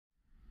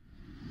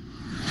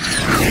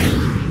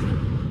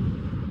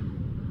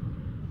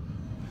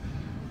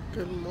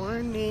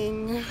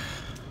morning.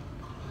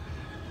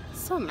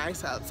 It's so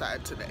nice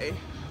outside today.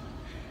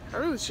 I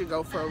really should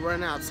go for a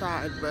run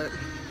outside, but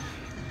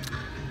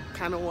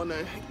kind of want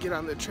to get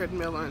on the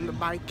treadmill or on the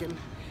bike and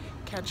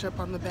catch up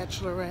on The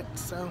Bachelorette,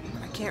 so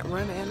I can't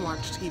run and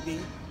watch TV.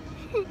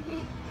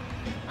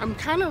 I'm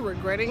kind of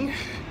regretting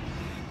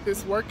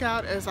this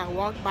workout as I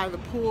walk by the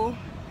pool.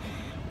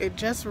 It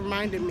just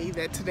reminded me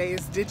that today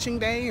is ditching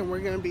day and we're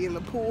going to be in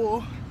the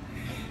pool.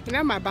 And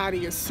now my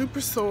body is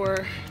super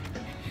sore.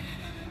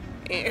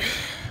 And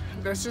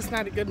that's just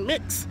not a good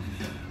mix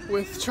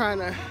with trying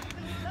to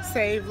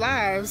save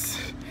lives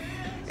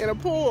in a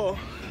pool.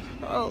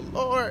 Oh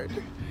Lord.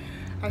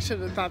 I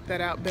should have thought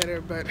that out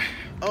better, but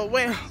oh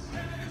well.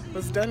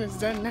 What's done is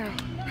done now.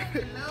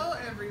 Hello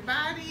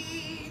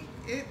everybody.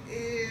 It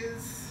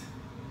is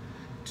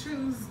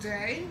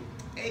Tuesday,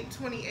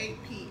 8:28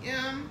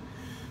 p.m.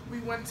 We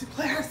went to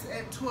class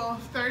at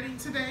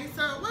 12:30 today,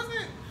 so it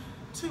wasn't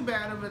too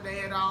bad of a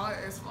day at all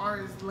as far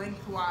as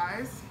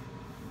lengthwise.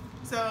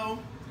 So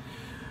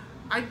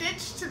I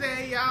ditched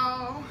today,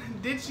 y'all.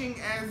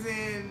 Ditching as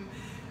in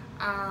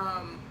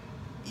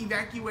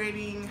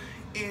evacuating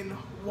in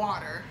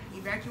water,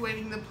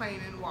 evacuating the plane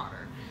in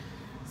water.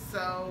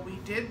 So we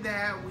did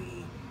that.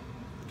 We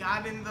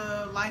got in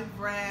the life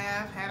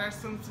raft, had our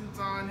swimsuits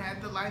on,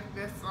 had the life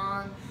vests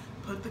on,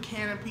 put the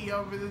canopy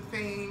over the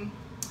thing,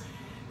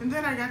 and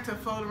then I got to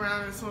float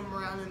around and swim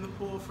around in the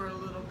pool for a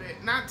little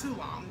bit. Not too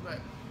long, but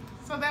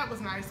so that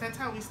was nice. That's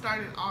how we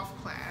started off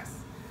class.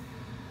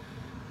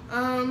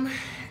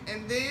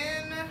 And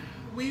then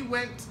we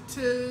went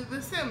to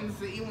the sims,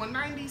 the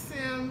E190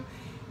 sim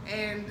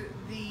and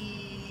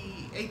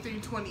the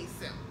A320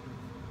 sim.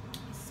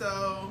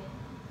 So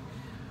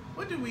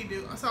what did we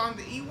do? So on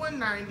the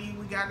E190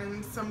 we got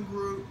in some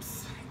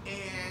groups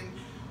and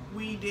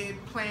we did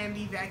planned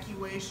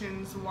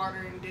evacuations,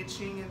 water and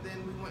ditching, and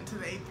then we went to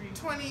the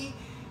A320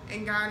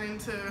 and got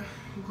into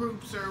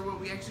groups, or what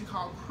we actually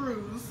call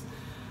crews,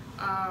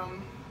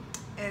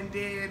 and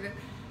did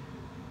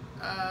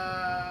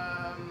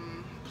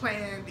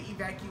planned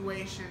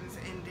evacuations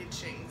and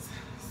ditchings.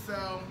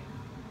 So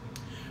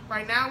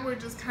right now we're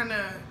just kind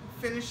of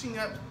finishing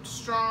up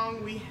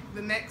strong.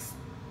 The next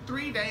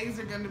 3 days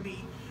are going to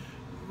be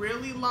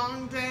really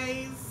long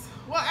days.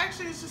 Well,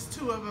 actually it's just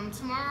 2 of them.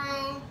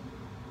 Tomorrow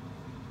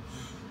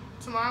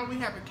we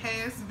have a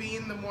KSV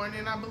in the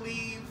morning, I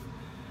believe,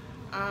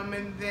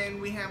 and then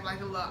we have like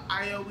a little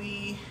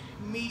IOE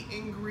meet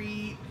and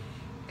greet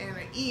and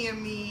an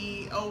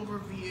EME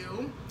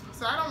overview.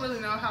 So I don't really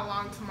know how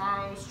long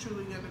tomorrow is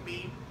truly going to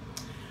be,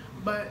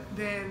 but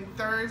then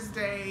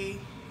Thursday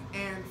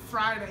and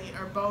Friday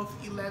are both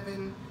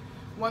 11.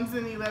 One's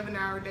an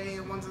 11-hour day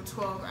and one's a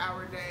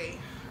 12-hour day,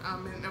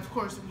 and of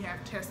course we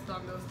have tests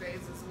on those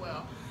days as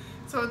well.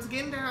 So it's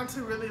getting down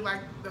to really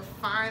like the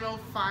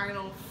final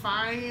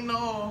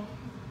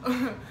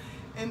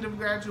end of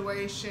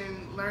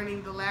graduation,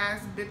 learning the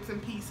last bits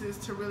and pieces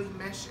to really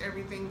mesh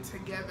everything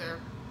together.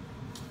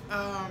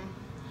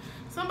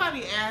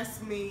 Somebody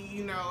asked me,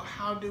 you know,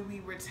 how do we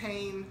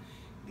retain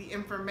the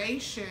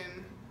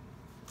information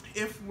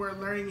if we're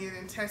learning it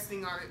and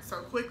testing on it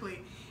so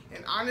quickly?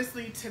 And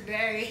honestly,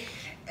 today,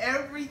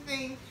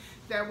 everything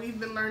that we've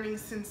been learning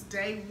since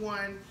day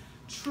one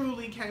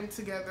truly came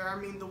together. I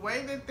mean, the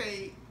way that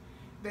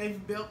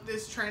they've built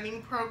this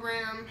training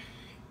program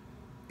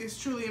is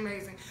truly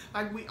amazing.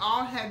 Like, we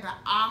all had the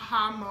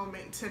aha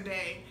moment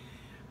today,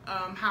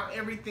 how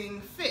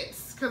everything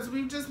fits, because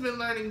we've just been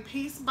learning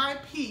piece by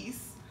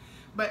piece,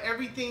 but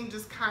everything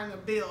just kind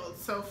of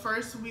builds. So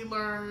first we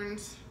learned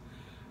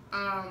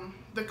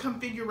the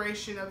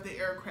configuration of the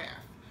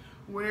aircraft.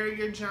 Where are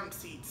your jump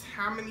seats?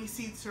 How many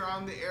seats are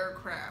on the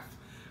aircraft?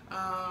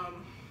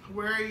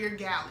 Where are your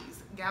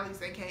galleys?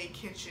 Galleys, aka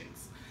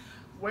kitchens.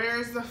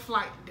 Where's the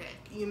flight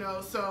deck? You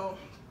know, so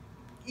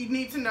you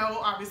need to know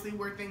obviously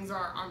where things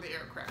are on the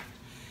aircraft.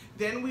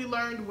 Then we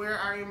learned where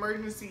our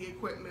emergency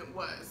equipment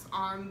was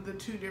on the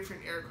 2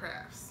 different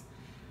aircrafts.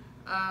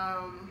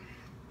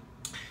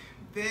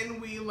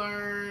 Then we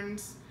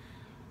learned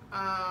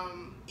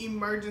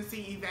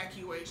emergency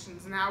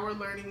evacuations. Now we're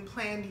learning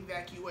planned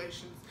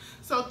evacuations.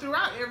 So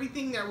throughout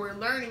everything that we're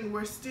learning,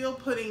 we're still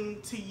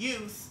putting to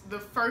use the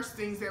first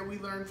things that we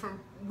learned from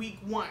week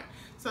 1.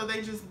 So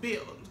they just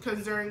build,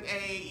 because during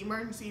a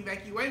emergency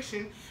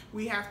evacuation,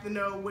 we have to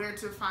know where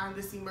to find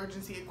this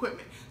emergency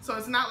equipment. So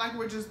it's not like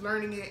we're just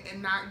learning it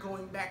and not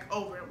going back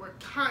over it. We're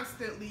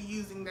constantly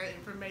using that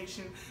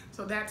information.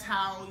 So that's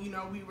how, you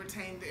know, we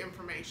retain the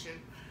information.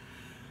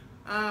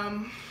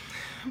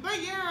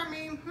 But yeah, I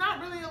mean, not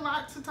really a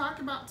lot to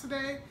talk about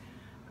today.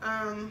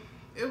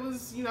 It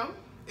was, you know,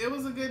 it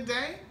was a good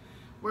day.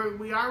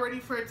 We are ready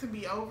for it to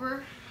be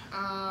over.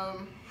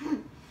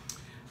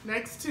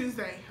 Next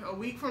Tuesday, a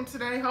week from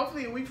today,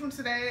 hopefully a week from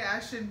today, I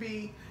should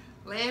be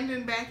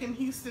landing back in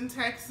Houston,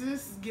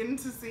 Texas, getting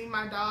to see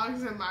my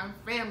dogs and my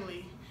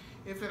family,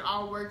 if it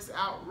all works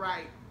out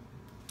right.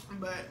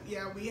 But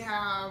yeah, we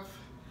have,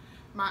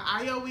 my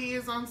IOE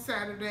is on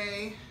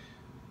Saturday.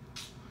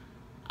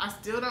 I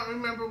still don't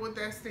remember what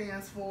that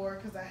stands for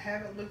because I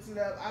haven't looked it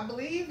up. I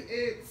believe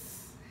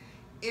it's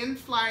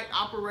in-flight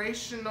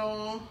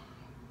operational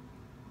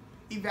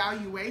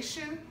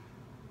evaluation.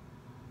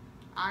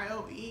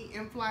 IOE,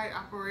 in-flight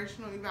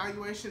operational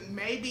evaluation.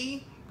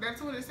 Maybe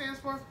that's what it stands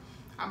for.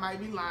 I might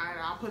be lying.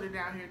 I'll put it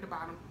down here at the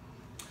bottom.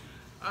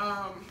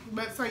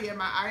 But so yeah,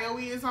 my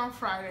IOE is on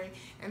Friday,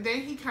 and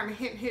then he kind of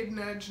hint,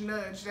 nudge,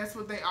 nudge. That's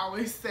what they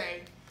always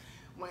say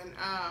when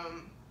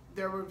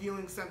they're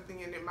reviewing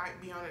something and it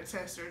might be on a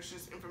test, or it's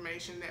just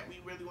information that we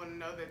really want to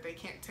know that they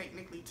can't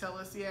technically tell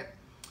us yet.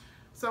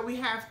 So we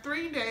have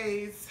 3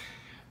 days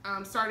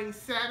starting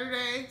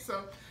Saturday.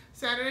 So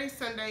Saturday,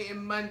 Sunday,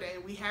 and Monday.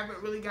 We haven't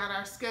really got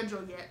our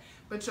schedule yet,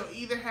 but you'll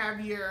either have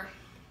your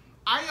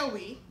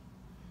IOE,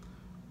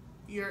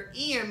 your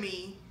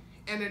EME,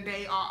 and a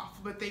day off,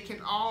 but they can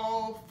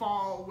all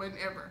fall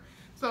whenever.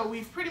 So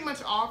we've pretty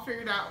much all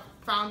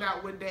found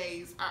out what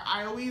days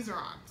our IOEs are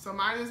on. So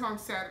mine is on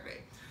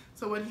Saturday.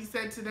 So what he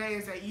said today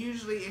is that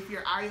usually if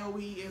your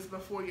IOE is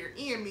before your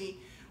EME,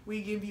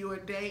 we give you a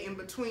day in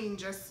between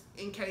just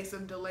in case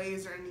of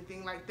delays or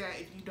anything like that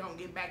if you don't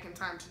get back in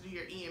time to do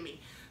your EME.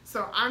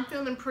 So I'm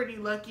feeling pretty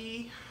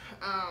lucky.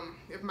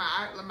 If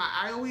my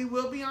IOE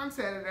will be on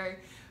Saturday,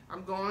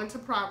 I'm going to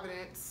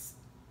Providence.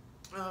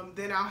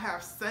 Then I'll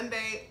have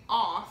Sunday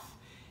off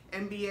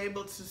and be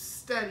able to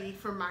study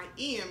for my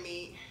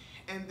EME,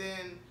 and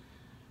then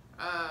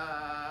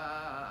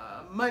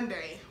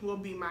Monday will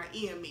be my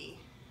EME,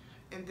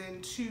 and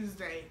then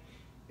Tuesday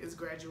is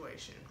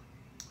graduation.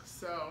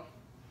 So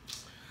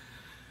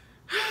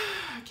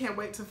I can't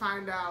wait to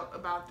find out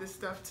about this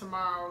stuff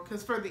tomorrow,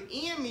 because for the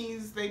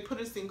EMEs, they put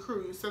us in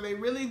cruise. So they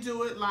really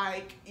do it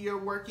like you're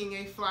working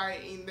a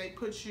flight and they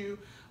put you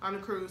on a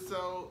cruise.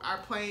 So our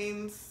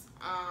planes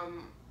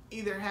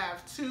either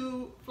have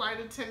 2 flight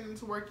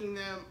attendants working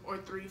them or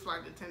 3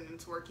 flight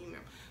attendants working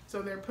them.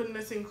 So they're putting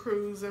us in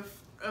crews of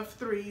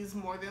 3s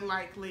more than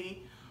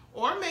likely,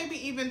 or maybe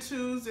even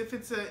 2s if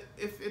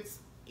it's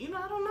you know,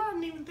 I don't know, I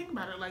didn't even think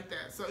about it like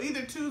that. So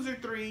either 2s or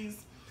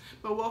 3s.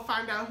 But we'll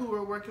find out who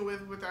we're working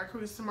with our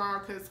crews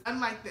tomorrow, because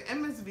unlike the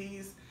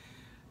MSVs,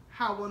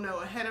 how we'll know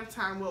ahead of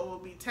time what will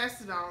be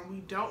tested on, we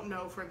don't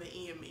know for the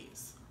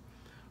EMEs.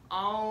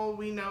 All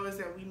we know is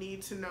that we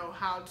need to know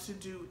how to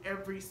do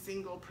every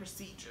single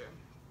procedure.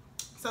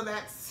 So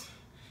that's,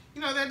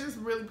 you know, that just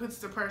really puts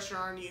the pressure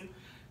on you,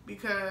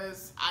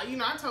 because I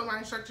told my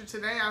instructor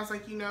today, I was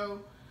like, you know,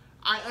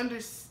 I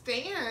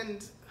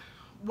understand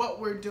what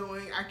we're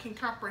doing, I can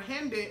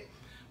comprehend it,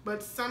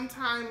 but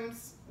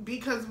sometimes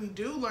because we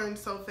do learn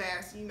so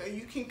fast, you know,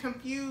 you can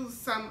confuse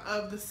some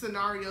of the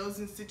scenarios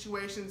and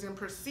situations and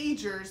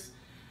procedures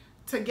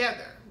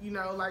together. You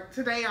know, like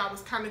today I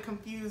was kind of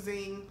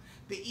confusing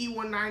the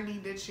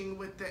E190 ditching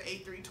with the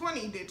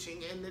A320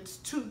 ditching, and it's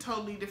 2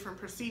 totally different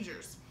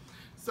procedures.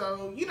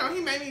 So, you know,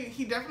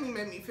 he definitely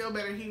made me feel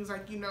better. He was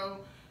like, you know,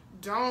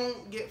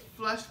 don't get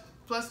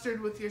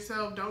flustered with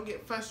yourself, don't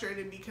get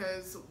frustrated,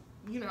 because,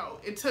 you know,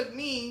 it took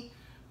me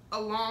a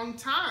long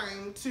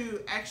time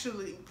to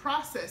actually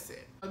process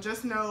it.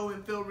 Just know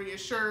and feel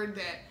reassured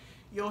that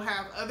you'll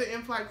have other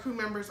in-flight crew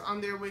members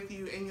on there with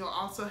you, and you'll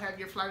also have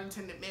your flight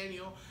attendant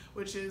manual,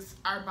 which is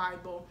our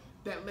Bible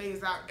that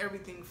lays out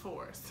everything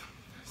for us.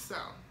 So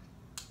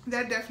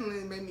that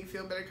definitely made me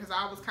feel better, because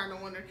I was kind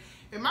of wondering,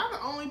 am I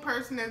the only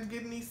person that's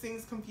getting these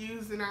things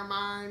confused in our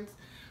minds?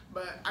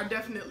 But I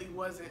definitely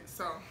wasn't,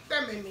 so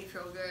that made me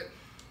feel good.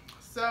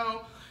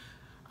 So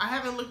I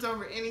haven't looked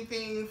over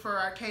anything for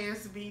our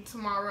KSB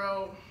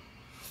tomorrow,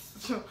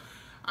 so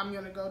I'm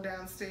gonna go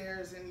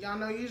downstairs. And y'all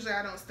know usually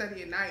I don't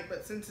study at night,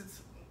 but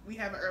since we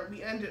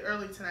ended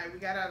early tonight, we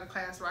got out of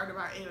class right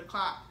about 8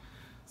 o'clock,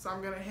 so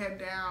I'm gonna head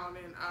down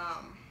and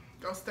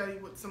go study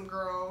with some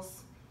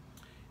girls,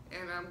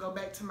 and go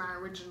back to my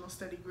original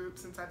study group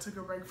since I took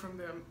a break from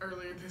them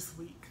earlier this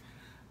week,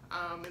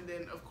 and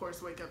then of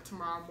course wake up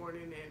tomorrow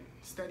morning and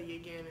study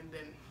again, and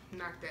then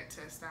knock that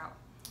test out.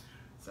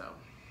 So,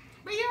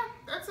 but yeah,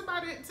 that's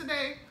about it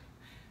today.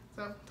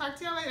 So talk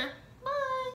to y'all later. Bye.